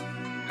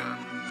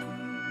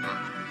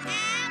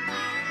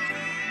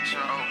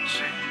My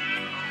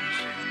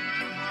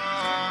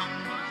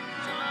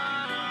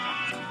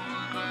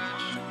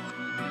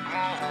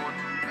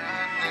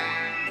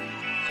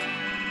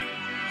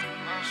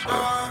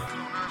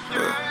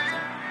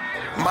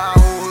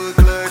old hood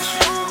clutch,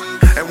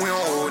 and we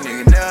don't owe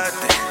nigga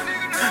nothing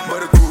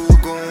but a crew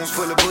of goons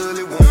full of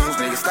bullet wounds.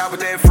 Nigga, stop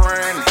with that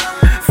front.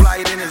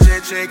 Flight in a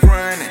jet check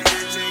running,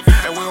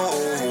 and we don't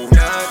owe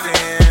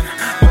nothing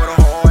but a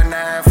hard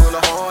nine full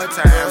of hard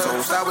times.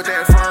 So stop with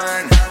that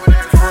front.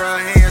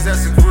 Front hands,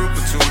 that's a group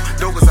of two.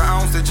 Dope as an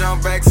ounce to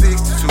jump back 62.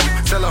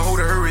 Tell a hoe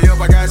to hurry up,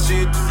 I got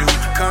shit to do.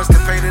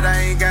 Constipated,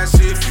 I ain't got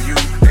shit for you.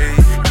 Hey.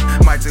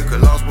 Might took a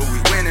loss, but we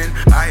winning.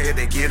 I had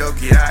to get up,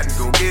 get out, and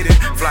go get it.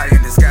 Fly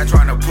in the sky,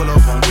 tryna pull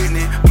up on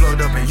Whitney.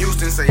 Plugged up in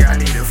Houston, say I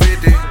need a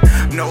 50.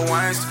 No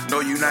wines, no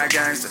you not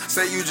gangster.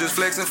 Say you just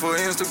flexing for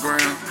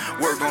Instagram.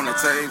 Work on the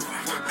table,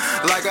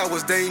 like I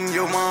was dating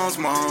your mom's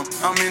mom.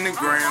 I'm in the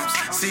grams,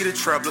 see the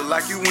trap look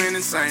like you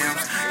winning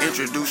Sam's.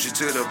 Introduce you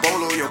to the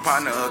bolo, your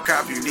partner a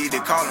cop, you need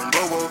to call him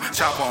Bobo.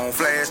 Chop on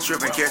flash,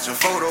 trip and catch a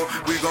photo.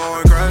 We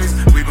going crazy,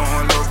 we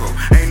going loco.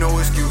 Ain't no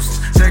excuses,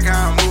 check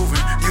how I'm moving.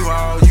 You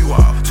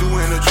all, two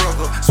in the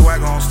trucker,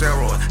 swag on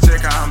steroids.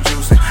 Check how I'm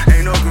juicing,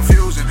 ain't no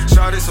confusion.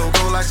 Shawty so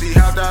cold like she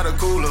hopped out a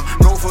cooler.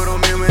 Go for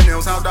them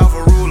M&M's, hopped off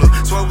a ruler.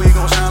 Swear we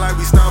gon' shine like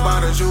we stopped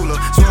by the jeweler.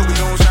 Swear we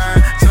gon'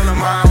 shine, tell them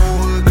my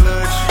whole hood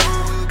clutch,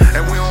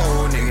 and we don't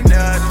owe nigga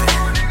nothing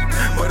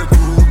but a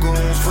crew of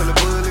goons full of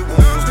bullet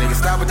wounds. Nigga,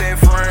 stop with that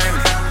front.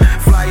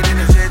 Flight in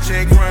a jet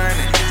check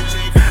running,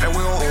 and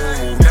we don't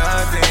owe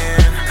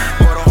nothing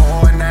but a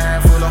hard nine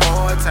full of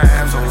hard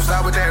times. So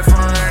stop with that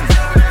front.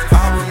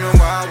 I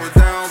remember I was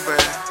down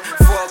bad,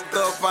 fucked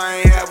up,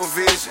 I ain't have a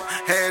vision.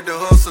 Had to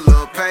hustle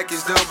up,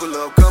 package double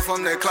up. Cut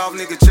from that cloth,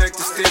 nigga, check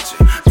the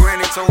stitching.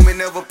 Granny told me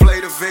never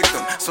play the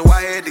victim, so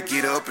I had to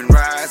get up and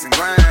rise and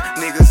grind.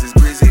 Niggas as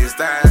greasy as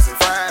thighs and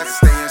fries.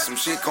 Stay in some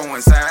shit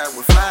coincide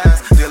with flies.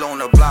 Still on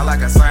the block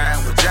like I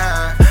signed with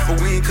John, but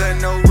we ain't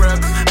cutting no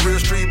records. Real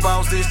street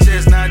boss, this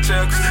chestnut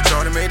checkers.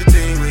 Shorty made the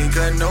team, we ain't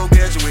cutting no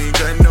catches. We ain't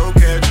cutting no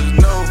catches,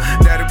 no,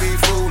 that'd be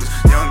foolish.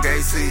 Young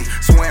AC,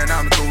 swearing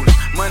I'm the coolest.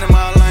 Money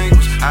my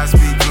language, I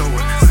speak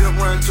fluid. Still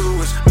run to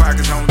it,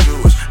 pockets on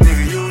Jewish.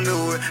 Nigga, you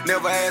knew it,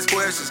 never ask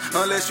questions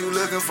unless you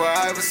looking for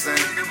Iverson.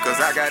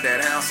 Cause I got that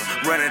answer,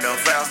 run it up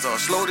faster.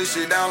 Slow this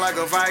shit down like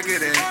a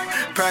Vicodin.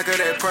 Pack of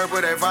that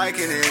purple, that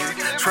Viking in.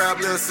 Trap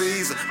Little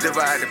Caesar,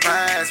 divide the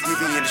pies. We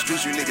be in the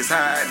streets, you niggas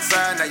hide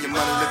inside. Now your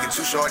money looking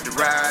too short to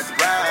ride,